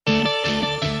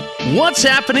What's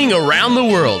happening around the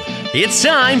world? It's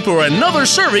time for another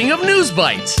serving of News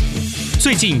Bites.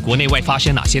 最近国内外发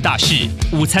生哪些大事？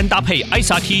午餐搭配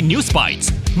ICT News Bites，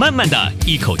 慢慢的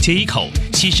一口接一口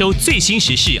吸收最新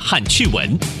时事和趣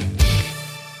闻。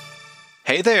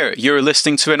Hey there, you're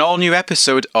listening to an all-new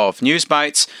episode of News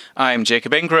Bites. I'm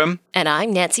Jacob Ingram. And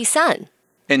I'm Nancy Sun.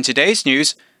 In today's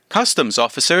news, customs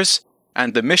officers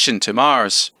and the mission to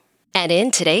Mars. And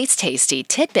in today's Tasty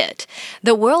Tidbit,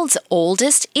 the world's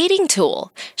oldest eating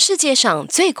tool, 世界上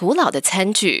最古老的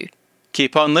餐具.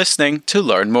 Keep on listening to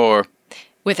learn more.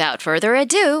 Without further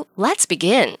ado, let's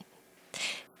begin.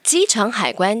 机场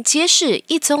海关揭示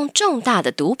一宗重大的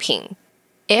毒品.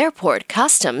 Airport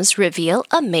customs reveal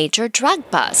a major drug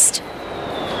bust.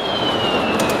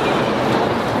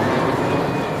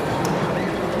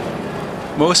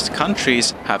 Most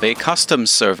countries have a customs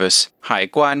service, 海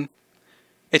关.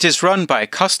 It is run by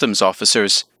customs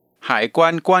officers, 海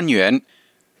关官员.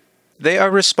 They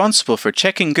are responsible for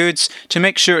checking goods to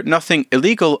make sure nothing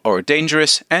illegal or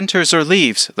dangerous enters or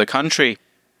leaves the country.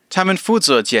 他们负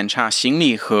责检查行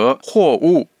李和货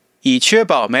物，以确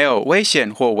保没有危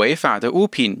险或违法的物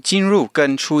品进入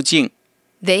跟出境。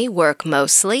They work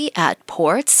mostly at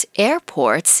ports,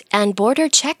 airports, and border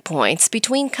checkpoints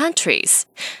between countries.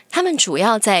 他们主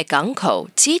要在港口、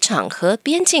机场和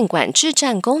边境管制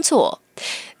站工作。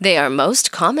They are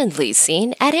most commonly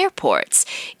seen at airports,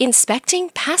 inspecting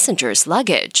passengers'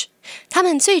 luggage. 他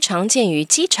们最常见于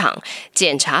机场，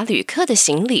检查旅客的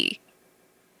行李。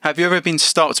Have you ever been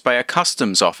stopped by a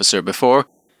customs officer before?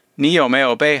 你有没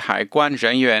有被海关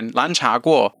人员拦查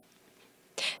过？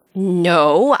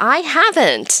 No, I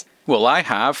haven't. Well, I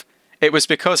have. It was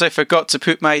because I forgot to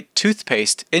put my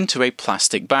toothpaste into a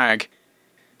plastic bag.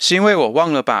 是因为我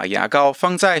忘了把牙膏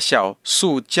放在小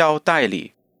塑胶袋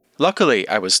里。Luckily,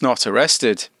 I was not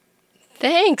arrested.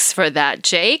 Thanks for that,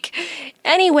 Jake.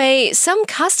 Anyway, some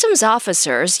customs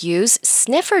officers use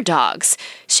sniffer dogs,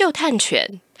 嗅探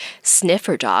犬.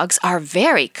 Sniffer dogs are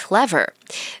very clever.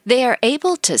 They are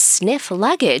able to sniff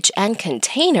luggage and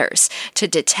containers to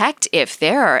detect if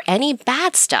there are any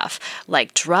bad stuff,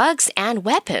 like drugs and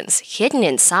weapons, hidden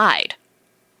inside.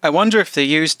 I wonder if they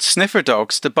used sniffer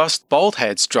dogs to bust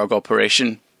Baldhead's drug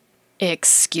operation.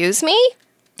 Excuse me?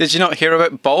 Did you not hear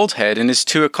about Baldhead and his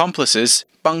two accomplices,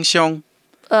 帮凶?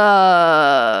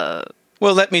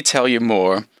 Well, let me tell you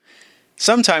more.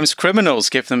 Sometimes criminals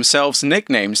give themselves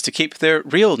nicknames to keep their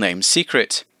real names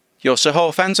secret. 有时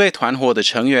候犯罪团伙的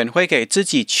成员会给自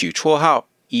己取绰号，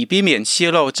以避免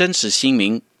泄露真实姓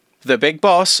名。The big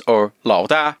boss, or 老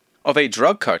大, of a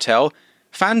drug cartel,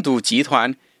 贩毒集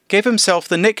团, gave himself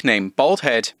the nickname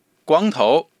Baldhead, 光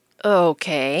头.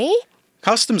 Okay.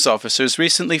 Customs officers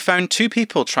recently found two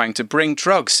people trying to bring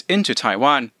drugs into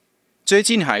Taiwan. 最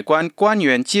近海关官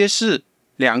员揭示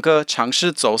两个尝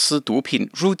试走私毒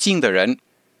品入境的人。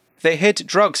They hid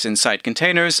drugs inside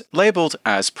containers labeled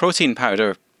as protein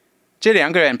powder. 这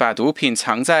两个人把毒品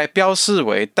藏在标示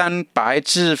为蛋白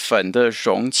质粉的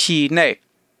容器内。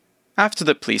After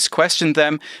the police questioned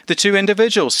them, the two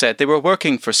individuals said they were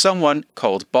working for someone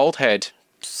called Baldhead.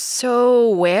 So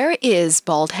where is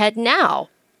Baldhead now?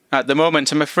 At the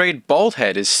moment, I'm afraid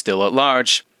Baldhead is still at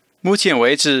large. 目前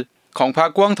为止，恐怕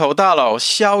光头大老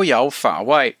逍遥法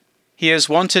外。He is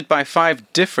wanted by 5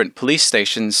 different police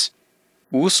stations.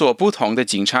 五所不同的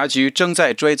警察局正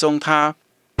在追踪他。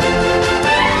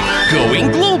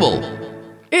Going global.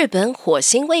 日本火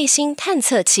星卫星探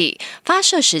测器发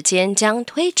射时间将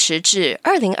推迟至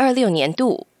2026年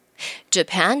度。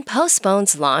Japan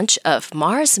postpones launch of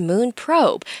Mars Moon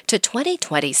probe to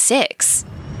 2026.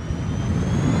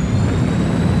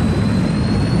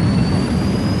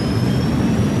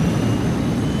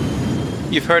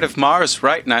 You've heard of Mars,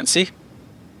 right, Nancy?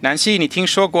 Nancy, 你听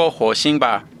说过火星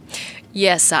吧？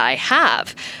 Yes, I have.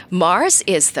 Mars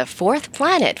is the 4th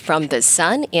planet from the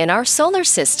Sun in our solar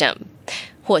system.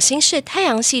 火星是太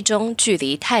阳系中距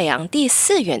离太阳第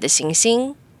4远的行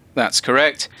星。 That's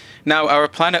correct. Now, our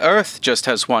planet Earth just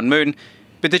has 1 moon,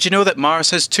 but did you know that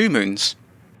Mars has 2 moons?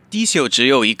 地球只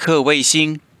有一颗卫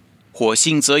星，火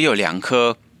星则有2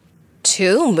颗。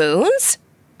2 moons?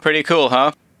 Pretty cool,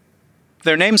 huh?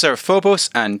 Their names are Phobos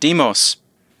and Deimos.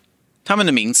 他们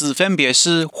的名字分别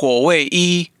是火卫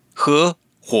1和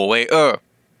火卫2。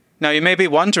Now you may be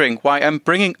wondering why I'm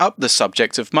bringing up the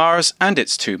subject of Mars and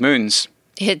its 2 moons.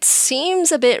 It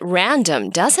seems a bit random,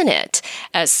 doesn't it?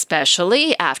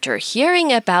 Especially after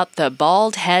hearing about the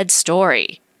bald head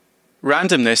story.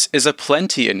 Randomness is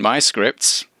aplenty in my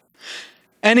scripts.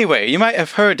 Anyway, you might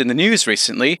have heard in the news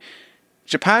recently,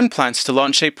 Japan plans to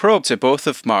launch a probe to both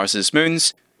of Mars's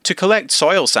moons to collect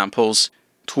soil samples,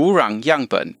 土壤样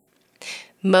本.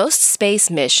 Most space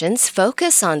missions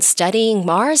focus on studying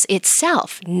Mars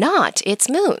itself, not its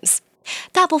moons.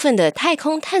 大部分的太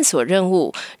空探索任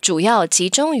务主要集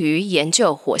中于研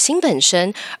究火星本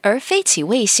身，而非其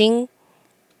卫星。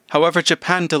However,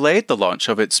 Japan delayed the launch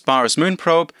of its Mars moon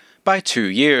probe by 2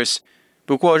 years.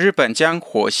 不过，日本将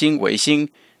火星卫星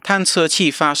探测器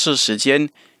发射时间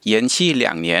延期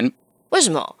2年。为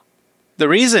什么？ The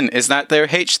reason is that their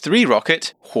H3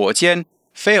 rocket, 火箭,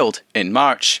 failed in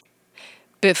March.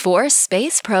 Before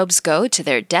space probes go to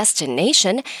their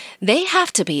destination, they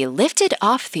have to be lifted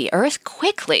off the Earth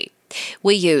quickly.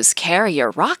 We use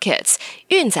carrier rockets,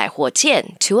 运载火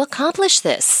箭, to accomplish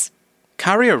this.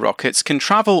 Carrier rockets can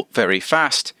travel very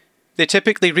fast. They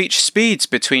typically reach speeds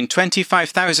between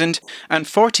 25,000 and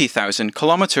 40,000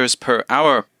 kilometers per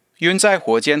hour. 运载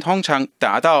火箭通常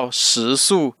达到时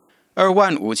速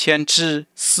25000至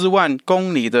40000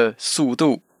公里的速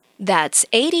度。That's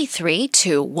 83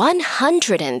 to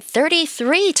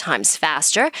 133 times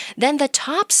faster than the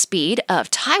top speed of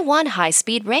Taiwan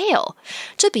high-speed rail.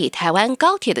 这比台湾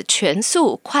高铁的全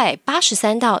速快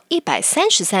83到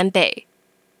133倍。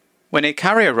When a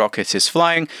carrier rocket is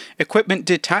flying, equipment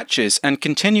detaches and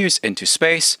continues into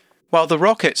space, while the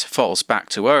rocket falls back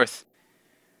to Earth.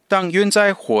 当运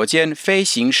载火箭飞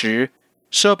行时，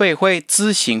设备会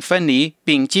自行分离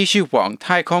并继续往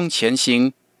太空前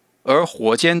行。而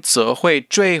火箭则会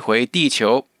坠回地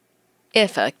球。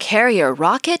If a carrier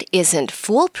rocket isn't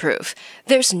foolproof,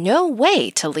 there's no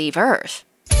way to leave Earth.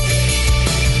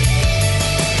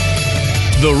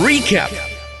 The recap.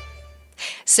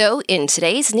 So, in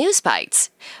today's News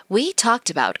Bites, we talked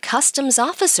about customs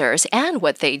officers and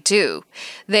what they do.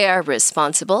 They are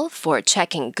responsible for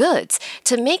checking goods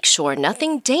to make sure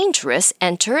nothing dangerous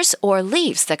enters or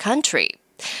leaves the country.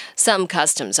 Some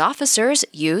customs officers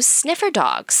use sniffer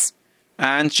dogs.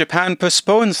 And Japan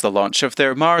postpones the launch of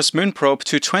their Mars moon probe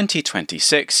to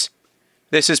 2026.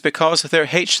 This is because their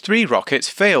H3 rocket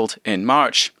failed in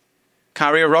March.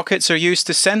 Carrier rockets are used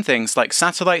to send things like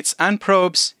satellites and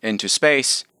probes into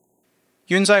space.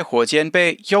 运载火箭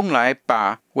被用来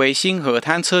把卫星和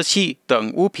探测器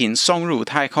等物品送入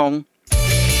太空。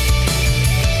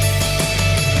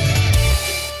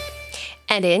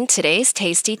And in today's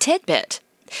Tasty Tidbit,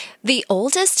 the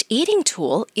oldest eating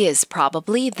tool is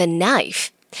probably the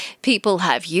knife. People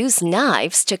have used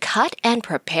knives to cut and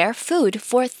prepare food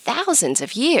for thousands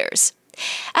of years.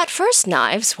 At first,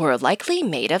 knives were likely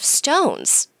made of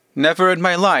stones. Never in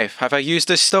my life have I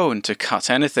used a stone to cut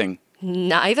anything.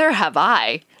 Neither have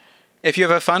I. If you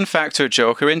have a fun fact or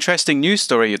joke or interesting news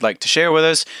story you'd like to share with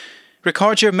us,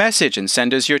 record your message and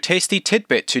send us your tasty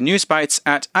tidbit to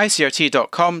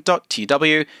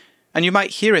newsbites@icrt.com.tw, and you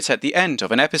might hear it at the end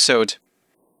of an episode.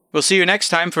 We'll see you next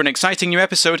time for an exciting new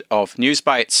episode of News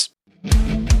Bites.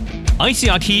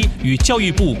 ICRT 与教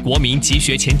育部国民及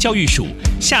学前教育署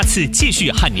下次继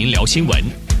续和您聊新闻。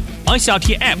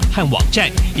ICRT App 和网站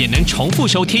也能重复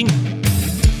收听。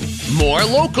More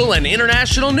local and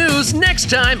international news next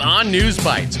time on News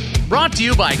Bites. Brought to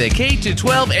you by the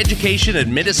K-12 Education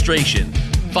Administration.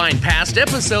 Find past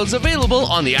episodes available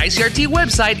on the ICRT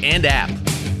website and app.